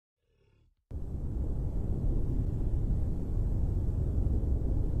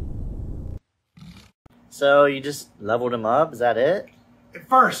So you just leveled him up? Is that it? At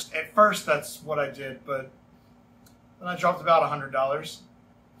first, that's what I did, but then I dropped about $100.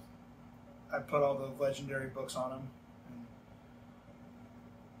 I put all the legendary books on him, and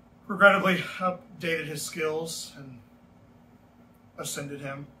regrettably updated his skills and ascended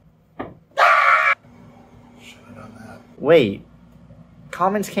him. Should have done that. Wait,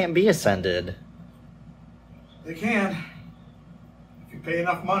 commons can't be ascended. They can, if you pay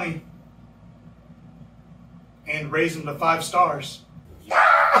enough money and raise them to 5 stars.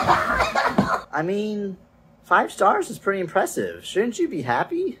 I mean, 5 stars is pretty impressive. Shouldn't you be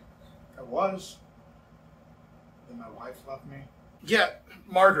happy? I was. Then my wife left me. Yeah,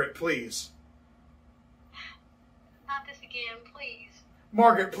 Margaret, please. Not this again, please.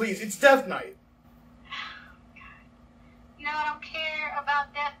 Margaret, please. It's Death Knight. You know, I don't care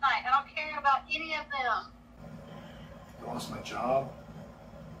about Death Knight. I don't care about any of them. I lost my job.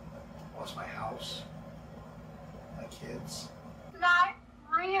 Lost my house. My kids. Not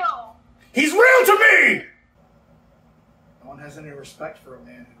real. He's real to me! No one has any respect for a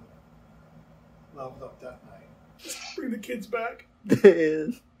man who leveled up Death Knight. Just bring the kids back.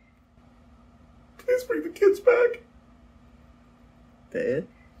 Please bring the kids back. Dad?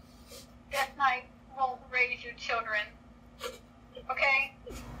 Death Knight won't raise your children. Okay?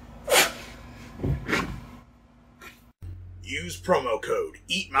 Use promo code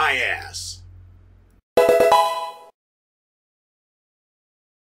EATMYASS.